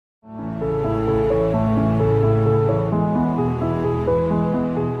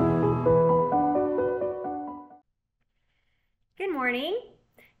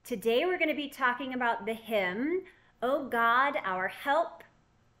Today we're going to be talking about the hymn, O God, Our Help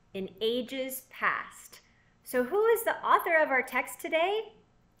in Ages Past. So who is the author of our text today?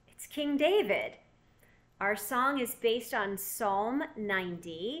 It's King David. Our song is based on Psalm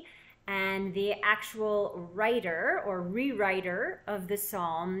 90, and the actual writer or rewriter of the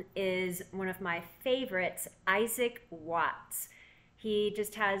psalm is one of my favorites, Isaac Watts. He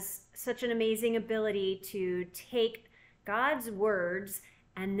just has such an amazing ability to take God's words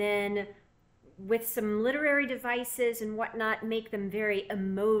and then with some literary devices and whatnot, make them very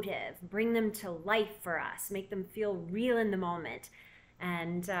emotive, bring them to life for us, make them feel real in the moment.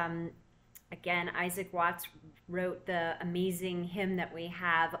 And again, Isaac Watts wrote the amazing hymn that we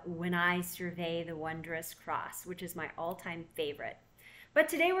have, When I Survey the Wondrous Cross, which is my all-time favorite. But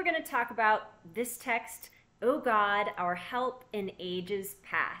today we're going to talk about this text, O God, Our Help in Ages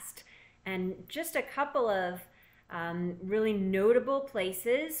Past, and just a couple of really notable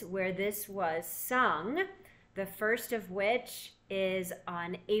places where this was sung, the first of which is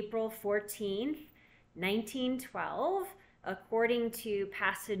on April 14th, 1912, according to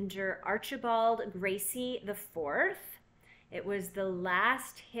passenger Archibald Gracie IV. It was the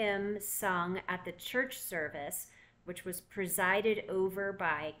last hymn sung at the church service, which was presided over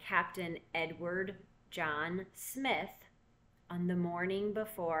by Captain Edward John Smith on the morning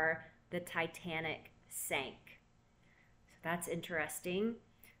before the Titanic sank. That's interesting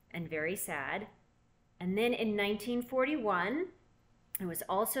and very sad. And then in 1941, it was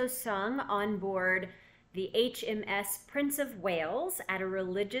also sung on board the HMS Prince of Wales at a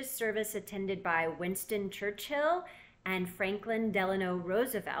religious service attended by Winston Churchill and Franklin Delano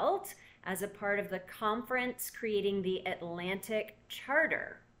Roosevelt as a part of the conference creating the Atlantic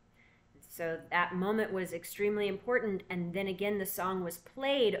Charter. So that moment was extremely important. And then again, the song was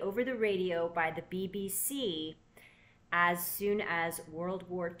played over the radio by the BBC as soon as World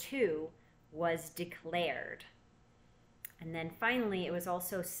War II was declared. And then finally, it was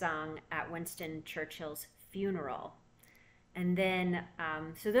also sung at Winston Churchill's funeral. And then,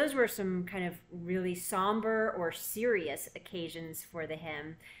 so those were some kind of really somber or serious occasions for the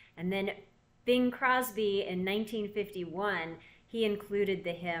hymn. And then Bing Crosby in 1951, he included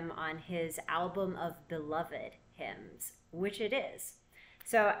the hymn on his album of beloved hymns, which it is.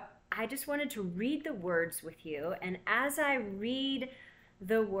 So I just wanted to read the words with you, and as I read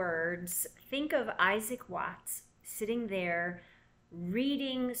the words, think of Isaac Watts sitting there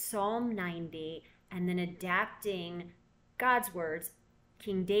reading Psalm 90 and then adapting God's words,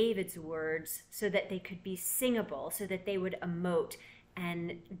 King David's words, so that they could be singable, so that they would emote,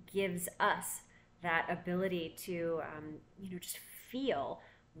 and gives us that ability to just feel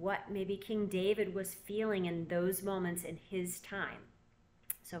what maybe King David was feeling in those moments in his time.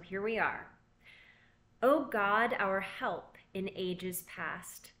 So here we are. O God, our help in ages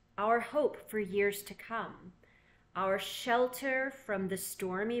past, our hope for years to come, our shelter from the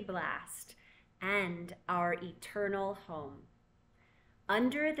stormy blast, and our eternal home.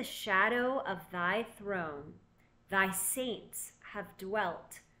 Under the shadow of thy throne, thy saints have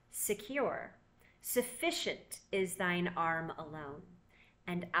dwelt secure. Sufficient is thine arm alone,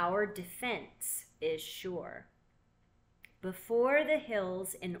 and our defense is sure. Before the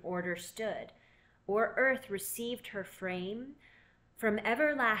hills in order stood, or earth received her frame, from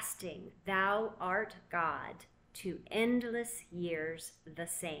everlasting thou art God, to endless years the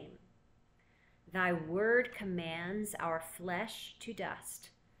same. Thy word commands our flesh to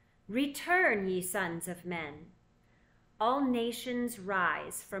dust. Return, ye sons of men. All nations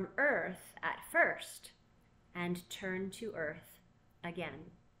rise from earth at first, and turn to earth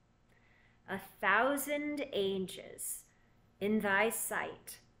again. 1,000 ages in thy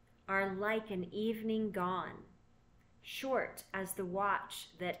sight are like an evening gone, short as the watch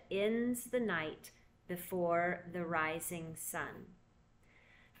that ends the night before the rising sun.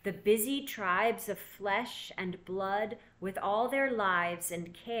 The busy tribes of flesh and blood, with all their lives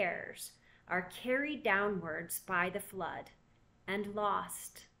and cares, are carried downwards by the flood and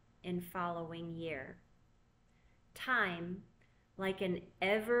lost in following year. Time, like an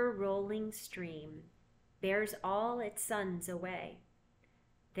ever-rolling stream, bears all its sons away.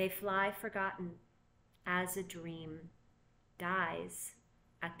 They fly forgotten as a dream dies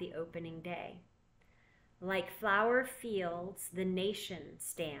at the opening day. Like flower fields the nations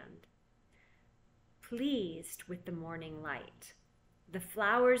stand, pleased with the morning light. The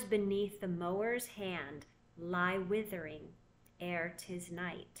flowers beneath the mower's hand lie withering ere 'tis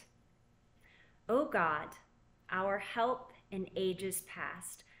night. O God, our help in ages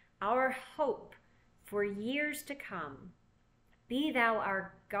past, our hope for years to come, be thou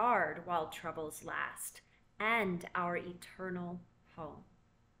our guard while troubles last, and our eternal home.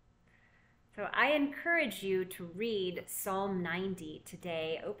 So I encourage you to read Psalm 90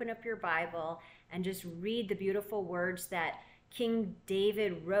 today. Open up your Bible and just read the beautiful words that King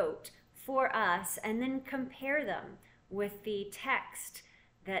David wrote for us, and then compare them with the text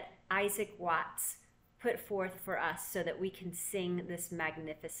that Isaac Watts put forth for us so that we can sing this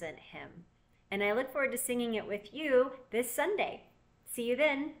magnificent hymn. And I look forward to singing it with you this Sunday. See you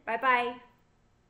then. Bye-bye.